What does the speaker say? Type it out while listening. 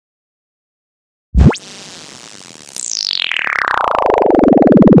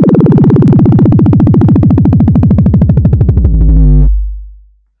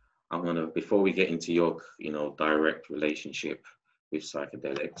we get into your, you know, direct relationship with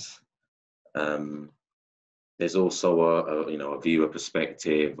psychedelics, there's also a you know, a viewer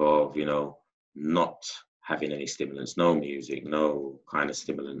perspective of, you know, not having any stimulants, no music, no kind of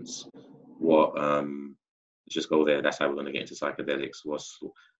stimulants. What just go there. That's how we're going to get into psychedelics.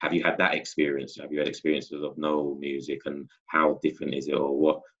 Have you had that experience? Have you had experiences of no music, and how different is it, or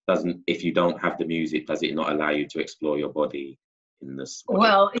what doesn't? If you don't have the music, does it not allow you to explore your body in this?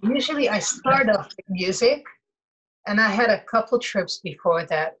 Well, usually I start off with music, and I had a couple trips before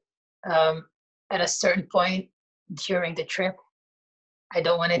that. At a certain point during the trip, I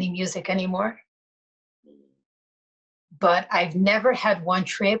don't want any music anymore. But I've never had one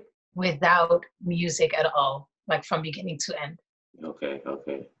trip without music at all, like from beginning to end. Okay. Oh.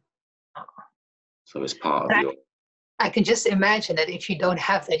 So it's part But of your. I can just imagine that if you don't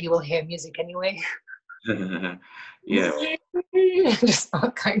have that, you will hear music anyway. Yeah. Just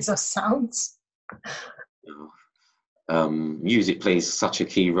all kinds of sounds. Music plays such a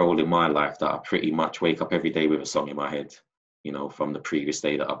key role in my life that I pretty much wake up every day with a song in my head, you know, from the previous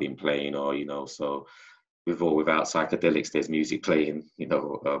day that I've been playing, or, you know, so with or without psychedelics, there's music playing, you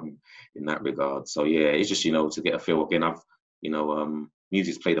know, in that regard. So yeah, it's just, you know, to get a feel again.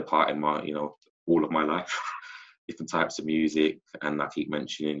 Music's played a part in my, you know, all of my life, different types of music. And I keep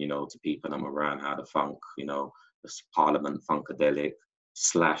mentioning, you know, to people I'm around how the funk, you know, the Parliament Funkadelic /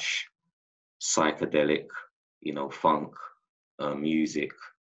 psychedelic, you know, funk music.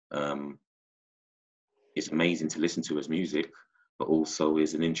 It's amazing to listen to as music, but also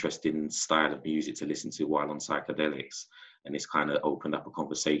is an interesting style of music to listen to while on psychedelics. And it's kind of opened up a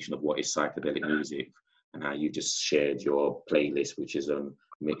conversation of what is psychedelic music, and how you just shared your playlist, which is a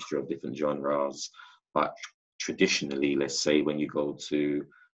mixture of different genres. But traditionally, let's say when you go to,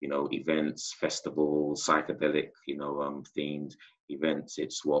 you know, events, festivals, psychedelic, you know, themed events,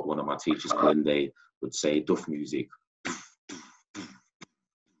 it's what one of my teachers, Kalinde, would say, duff music,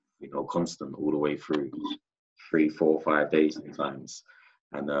 you know, constant all the way through 3, 4, 5 days sometimes.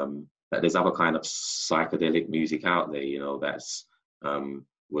 And there's other kind of psychedelic music out there, you know, that's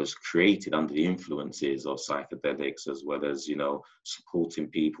was created under the influences of psychedelics, as well as, you know, supporting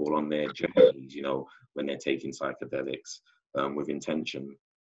people on their journeys, you know, when they're taking psychedelics with intention.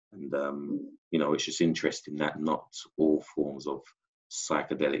 And, you know, it's just interesting that not all forms of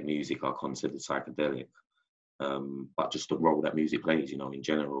psychedelic music are considered psychedelic. But just the role that music plays, you know, in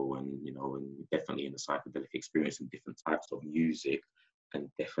general, and, you know, and definitely in the psychedelic experience, and different types of music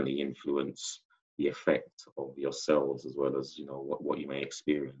can definitely influence the effect of yourselves, as well as, you know, what you may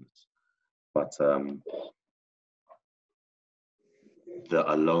experience. But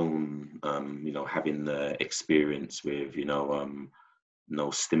the alone, you know, having the experience with, you know, no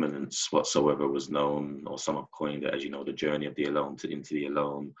stimulants whatsoever was known, or some have coined it as, you know, the journey of the alone into the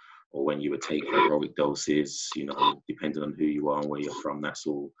alone, or when you would take heroic doses, you know, depending on who you are and where you're from, that's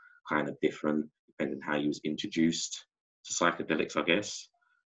all kind of different, depending on how you was introduced to psychedelics, I guess.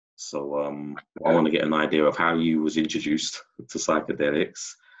 So I want to get an idea of how you was introduced to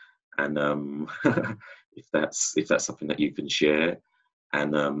psychedelics, and if that's something that you can share,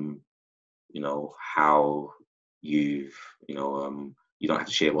 and you know, how you've, you know, you don't have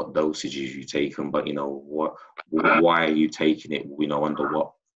to share what dosages you take them, but, you know, why are you taking it, you know, under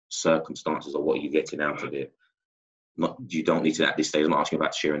what circumstances, or what are you getting out of it? Not, you don't need to at this stage. I'm not asking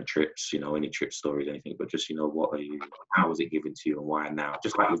about sharing trips, you know, any trip stories, anything, but just, you know, how was it given to you, and why now?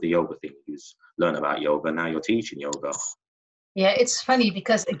 Just like with the yoga thing, you learn about yoga, now you're teaching yoga. Yeah, it's funny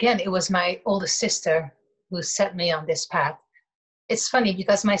because, again, it was my oldest sister who set me on this path. It's funny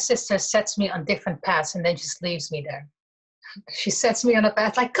because my sister sets me on different paths and then just leaves me there. She sets me on a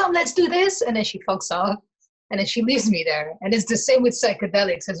path like, come, let's do this. And then she fucks off. And then she leaves me there. And it's the same with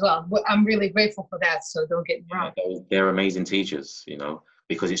psychedelics as well. I'm really grateful for that. So don't get me wrong. They're amazing teachers, you know,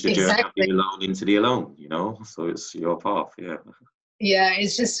 because it's the journey of the alone into the alone, you know, so it's your path. Yeah. Yeah,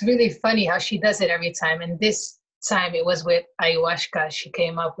 it's just really funny how she does it every time. And this time it was with ayahuasca. She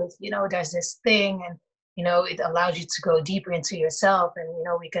came up with, you know, there's this thing, and, you know, it allows you to go deeper into yourself, and, you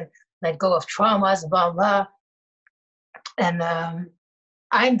know, we can let go of traumas, blah, blah. And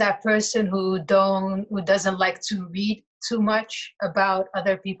I'm that person who doesn't like to read too much about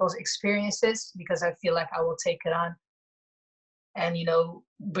other people's experiences, because I feel like I will take it on and, you know,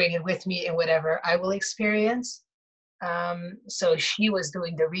 bring it with me in whatever I will experience. So she was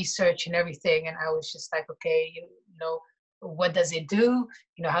doing the research and everything, and I was just like, okay, you know, what does it do?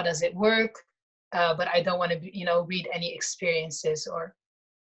 You know, how does it work? But I don't want to, you know, read any experiences, or,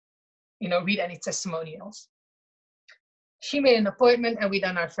 you know, read any testimonials. She made an appointment, and we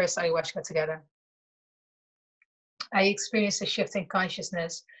done our first ayahuasca together. I experienced a shift in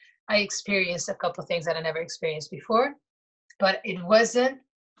consciousness I experienced a couple of things that I never experienced before, but it wasn't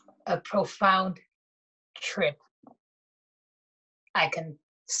a profound trip. I can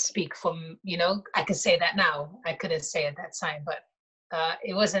speak from, I can say that now. I couldn't say at that time, but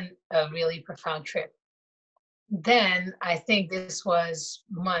it wasn't a really profound trip. Then I think this was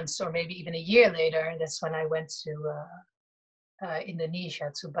months or maybe even a year later. That's when I went to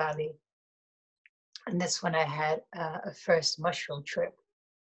Indonesia, to Bali. And that's when I had a first mushroom trip.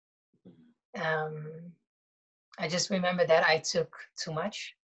 I just remember that I took too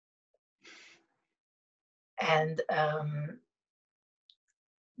much. And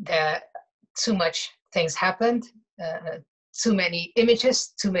there too much things happened, too many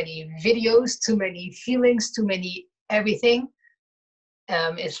images, too many videos, too many feelings, too many everything.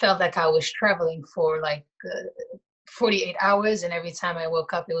 It felt like I was traveling for like 48 hours, and every time I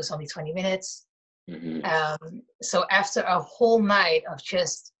woke up, it was only 20 minutes. So after a whole night of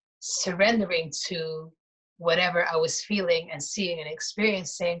just surrendering to whatever I was feeling and seeing and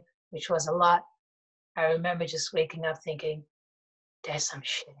experiencing, which was a lot, I remember just waking up thinking, there's some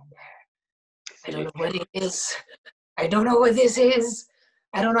shit in there. I don't know what it is. I don't know what this is.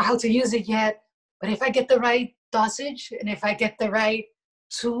 I don't know how to use it yet. But if I get the right dosage and if I get the right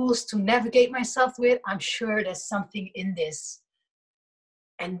tools to navigate myself with, I'm sure there's something in this.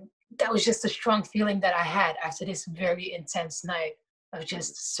 And that was just a strong feeling that I had after this very intense night of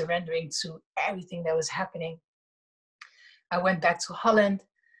just surrendering to everything that was happening. I went back to Holland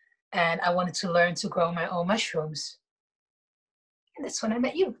and I wanted to learn to grow my own mushrooms. And that's when I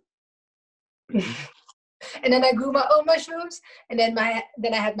met you. And then I grew my own mushrooms, and then I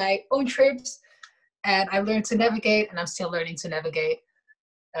had my own trips, and I learned to navigate, and I'm still learning to navigate.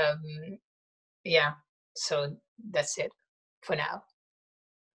 Yeah, so that's it for now.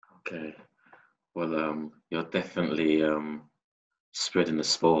 Okay. Well, you're definitely spreading the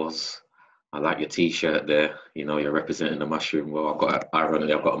spores. I like your T-shirt there. You're representing the mushroom. Well,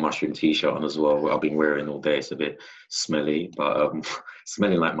 ironically, I've got a mushroom T-shirt on as well. I've been wearing all day. It's a bit smelly, but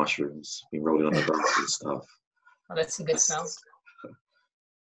smelling like mushrooms. Been rolling on the grass and stuff. Oh, that's a good smell.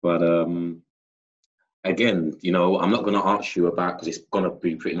 But again, I'm not going to ask you about, because it's going to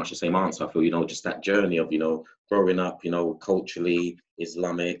be pretty much the same answer. I feel, just that journey of, growing up, culturally,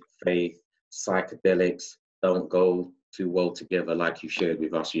 Islamic faith, psychedelics don't go too well together, like you shared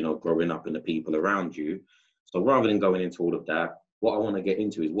with us, growing up and the people around you. So rather than going into all of that, what I want to get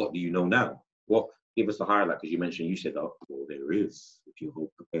into is, what do you know now? Give us a highlight, because you said, oh, well, there is. If you're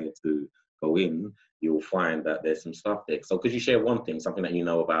prepared to go in, you'll find that there's some stuff there. So could you share one thing, something that you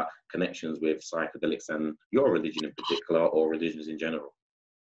know about connections with psychedelics and your religion in particular, or religions in general?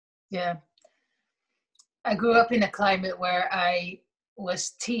 Yeah. I grew up in a climate where I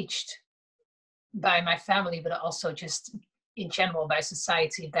was taught by my family, but also just in general by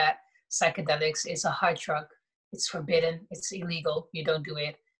society, that psychedelics is a hard drug. It's forbidden. It's illegal. You don't do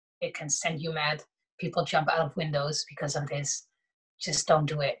it. It can send you mad. People jump out of windows because of this. Just don't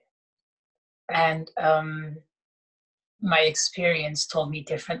do it. And my experience told me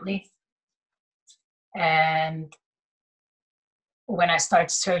differently. And when I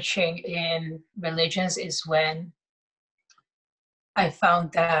started searching in religions is when I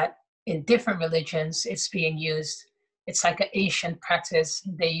found that in different religions, it's being used. It's like an ancient practice.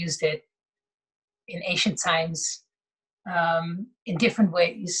 They used it in ancient times in different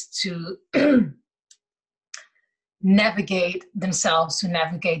ways to navigate themselves, to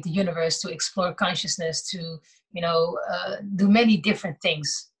navigate the universe, to explore consciousness, to do many different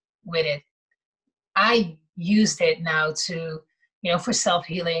things with it. I used it now to, for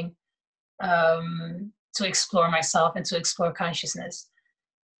self-healing, to explore myself and to explore consciousness.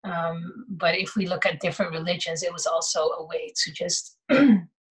 But if we look at different religions, it was also a way to just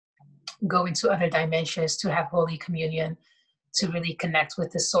go into other dimensions, to have Holy Communion, to really connect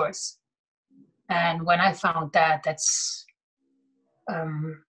with the source. And when I found that,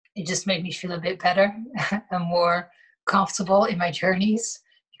 it just made me feel a bit better and more comfortable in my journeys,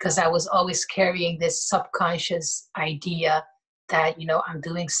 because I was always carrying this subconscious idea that, I'm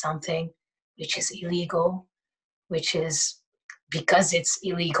doing something which is illegal, which is, because it's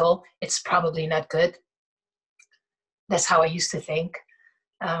illegal, it's probably not good. That's how I used to think,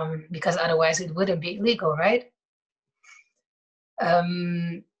 because otherwise it wouldn't be illegal, right?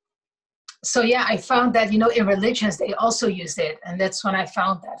 So yeah, I found that, in religions, they also used it. And that's when I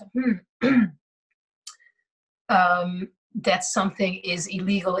found that, that something is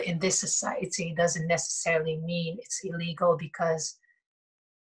illegal in this society doesn't necessarily mean it's illegal, because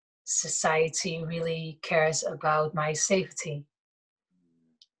society really cares about my safety,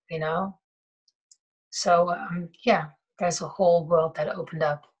 So yeah, there's a whole world that opened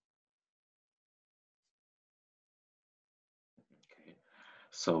up.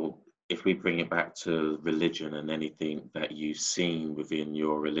 So if we bring it back to religion and anything that you've seen within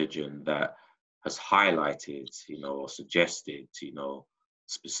your religion that has highlighted, or suggested,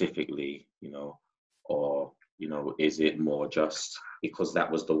 specifically, or, is it more just because that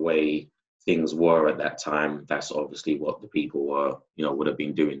was the way things were at that time? That's obviously what the people were, would have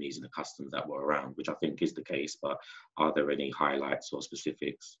been doing, these are the customs that were around, which I think is the case. But are there any highlights or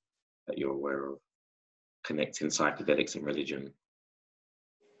specifics that you're aware of connecting psychedelics and religion?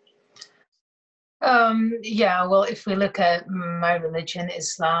 Yeah, well, if we look at my religion,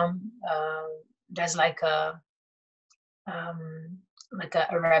 Islam, there's like a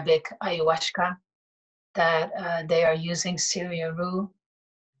Arabic ayahuasca that they are using Syrian rue,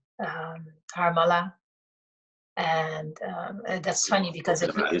 harmala, and that's funny because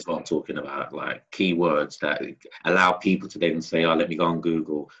if That is what I'm talking about, like keywords that allow people to then say, oh, let me go on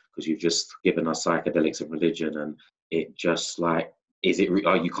Google, because you've just given us psychedelics and religion, and it just like, is it,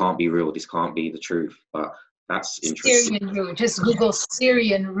 oh, you can't be real, this can't be the truth. But that's interesting. Syrian rue, just Google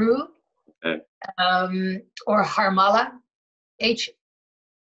Syrian rue, Okay. or harmala, Harmala,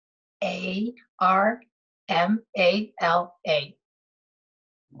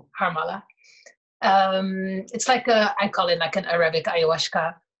 harmala. It's like I call it like an Arabic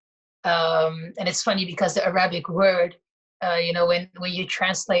ayahuasca. And it's funny because the Arabic word, when you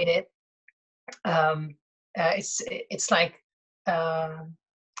translate it, it's like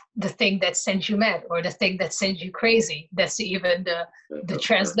the thing that sends you mad, or the thing that sends you crazy. That's even the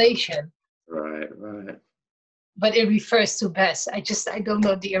translation. Right. But it refers to best. I don't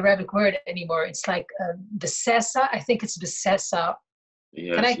know the Arabic word anymore. It's like Besessa. I think it's Besessa.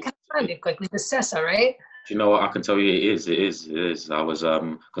 Yes. Can I find it quickly? Besessa, right? Do you know what? I can tell you it is. I was,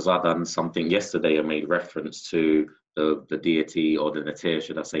 because I done something yesterday and made reference to the deity, or the natir,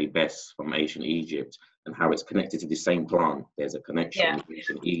 should I say, Bes from ancient Egypt, and how it's connected to the same plant. There's a connection with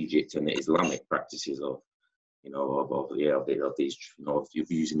ancient Egypt and the Islamic practices of, of these, of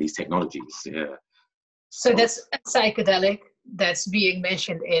using these technologies. Yeah. So that's a psychedelic that's being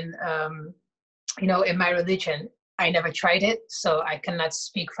mentioned in, in my religion. I never tried it, so I cannot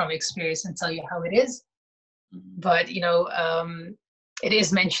speak from experience and tell you how it is. But it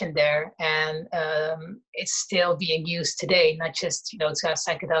is mentioned there, and it's still being used today, not just to have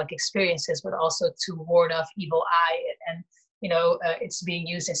psychedelic experiences, but also to ward off evil eye. And it's being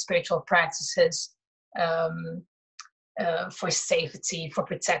used in spiritual practices, for safety, for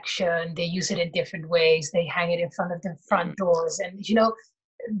protection. They use it in different ways. They hang it in front of the front doors, and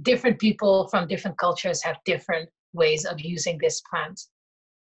different people from different cultures have different ways of using this plant.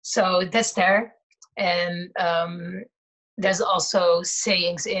 So that's there. And there's also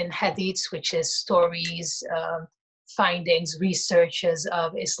sayings in hadiths, which is stories, findings, researches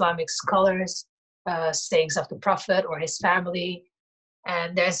of Islamic scholars, sayings of the Prophet or his family.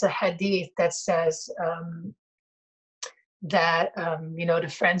 And there's a hadith that says that, the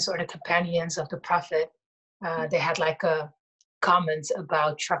friends or the companions of the Prophet, they had like a comment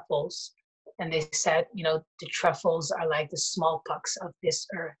about truffles. And they said, the truffles are like the smallpox of this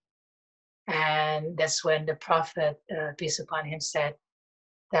earth. And that's when the Prophet, peace upon him, said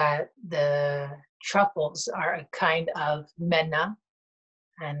that the truffles are a kind of manna,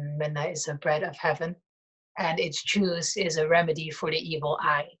 and manna is a bread of heaven, and its juice is a remedy for the evil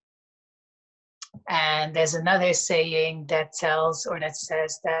eye. And there's another saying that says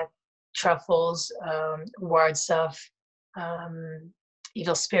that truffles wards off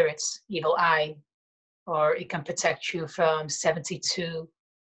evil spirits, evil eye, or it can protect you from 72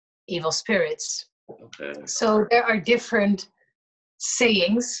 evil spirits. Okay. So there are different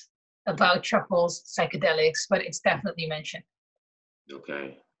sayings about truffles, psychedelics, but it's definitely mentioned.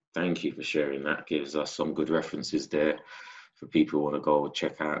 Okay. Thank you for sharing that. Gives us some good references there for people who want to go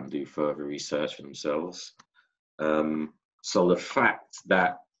check out and do further research for themselves. So the fact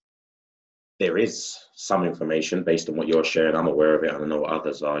that there is some information based on what you're sharing, I'm aware of it, and I know what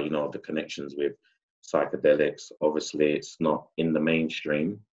others are, the connections with psychedelics. Obviously, it's not in the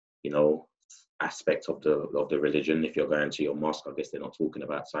mainstream, aspect of the religion. If you're going to your mosque, I guess they're not talking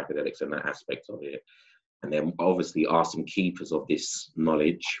about psychedelics and that aspect of it. And there obviously are some keepers of this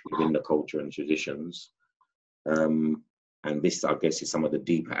knowledge within the culture and traditions. And this, I guess, is some of the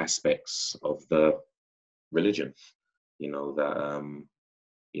deeper aspects of the religion, that,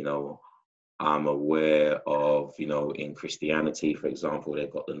 I'm aware of, in Christianity, for example, they've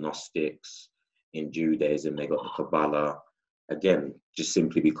got the Gnostics. In Judaism, they've got the Kabbalah. Again, just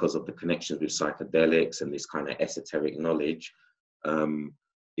simply because of the connections with psychedelics and this kind of esoteric knowledge.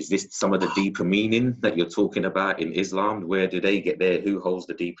 Is this some of the deeper meaning that you're talking about in Islam? Where do they get there? Who holds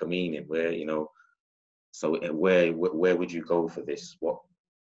the deeper meaning? Where, so where would you go for this? What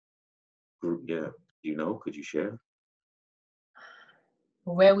group? Yeah, you know, could you share?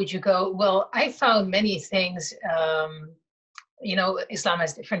 Where would you go? Well, I found many things. You know, Islam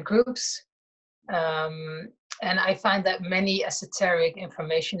has different groups. Um, and I find that many esoteric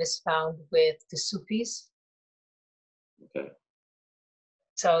information is found with the Sufis. Okay.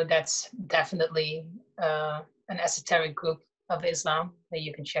 So that's definitely an esoteric group of Islam that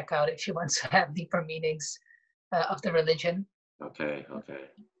you can check out if you want to have deeper meanings of the religion. Okay. Okay.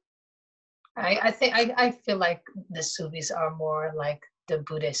 I feel like the Sufis are more like the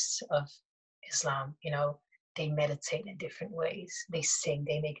Buddhists of Islam. You know, they meditate in different ways. They sing,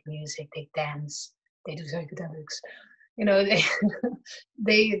 they make music, they dance, they do psychedelics. You know,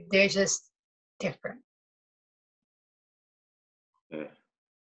 they're just different. Yeah.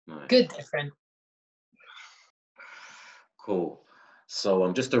 Nice. Good different. Cool. So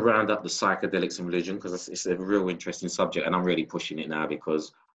just to round up the psychedelics and religion, because it's a real interesting subject, and I'm really pushing it now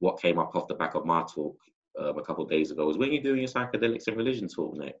because what came up off the back of my talk a couple of days ago was, when you're doing your psychedelics and religion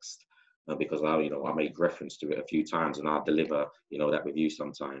talk next, because I made reference to it a few times, and I'll deliver that review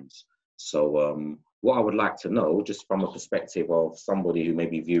sometimes. So what I would like to know, just from a perspective of somebody who may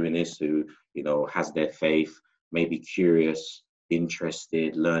be viewing this, who has their faith, may be curious,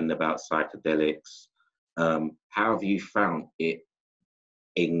 interested, learning about psychedelics. How have you found it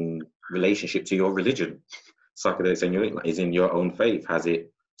in relationship to your religion? Psychedelics is in your own faith. Has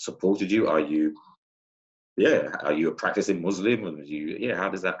it supported you? Are you a practicing Muslim? And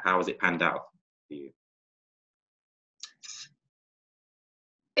how has it panned out for you?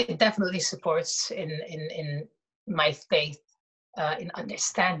 It definitely supports in my faith, in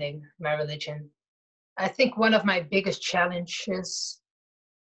understanding my religion. I think one of my biggest challenges,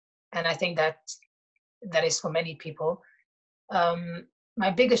 and I think that is for many people,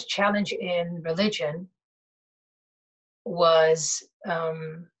 my biggest challenge in religion was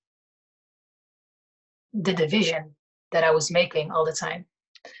the division that I was making all the time.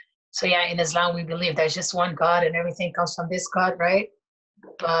 So yeah, in Islam, we believe there's just one God and everything comes from this God, right?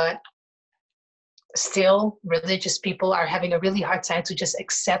 But still, religious people are having a really hard time to just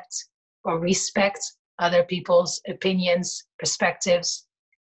accept or respect other people's opinions, perspectives,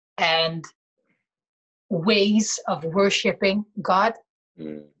 and ways of worshiping God.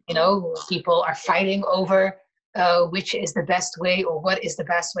 You know, people are fighting over which is the best way, or what is the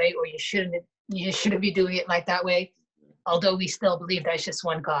best way, or you shouldn't be doing it like that way, although we still believe there's just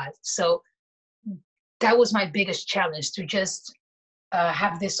one God. So that was my biggest challenge, to just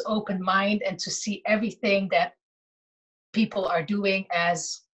have this open mind and to see everything that people are doing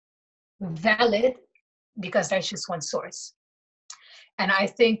as valid, because there's just one source. And I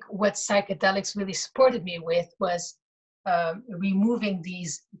think what psychedelics really supported me with was removing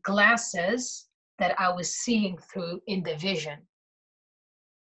these glasses that I was seeing through in the vision.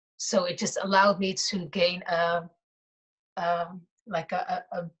 So it just allowed me to gain a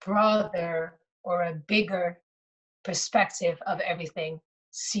broader or a bigger perspective of everything,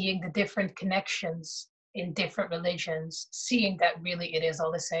 seeing the different connections in different religions, seeing that really it is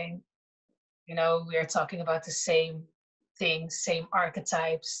all the same. We are talking about the same things, same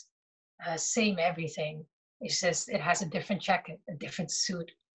archetypes, same everything. It's just it has a different jacket, a different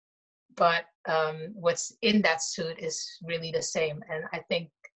suit, but what's in that suit is really the same. And I think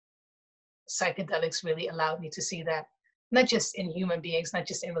psychedelics really allowed me to see that, not just in human beings, not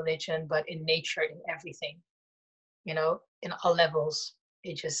just in religion, but in nature, in everything, in all levels.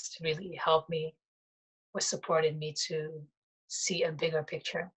 It just really helped me, or supported me to see a bigger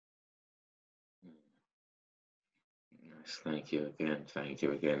picture. Yes, thank you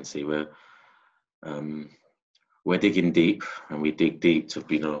again. See, we're digging deep, and we dig deep to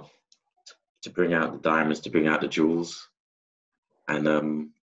to bring out the diamonds, to bring out the jewels. And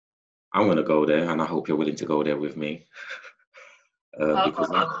I'm going to go there, and I hope you're willing to go there with me.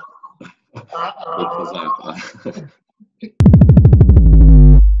 because I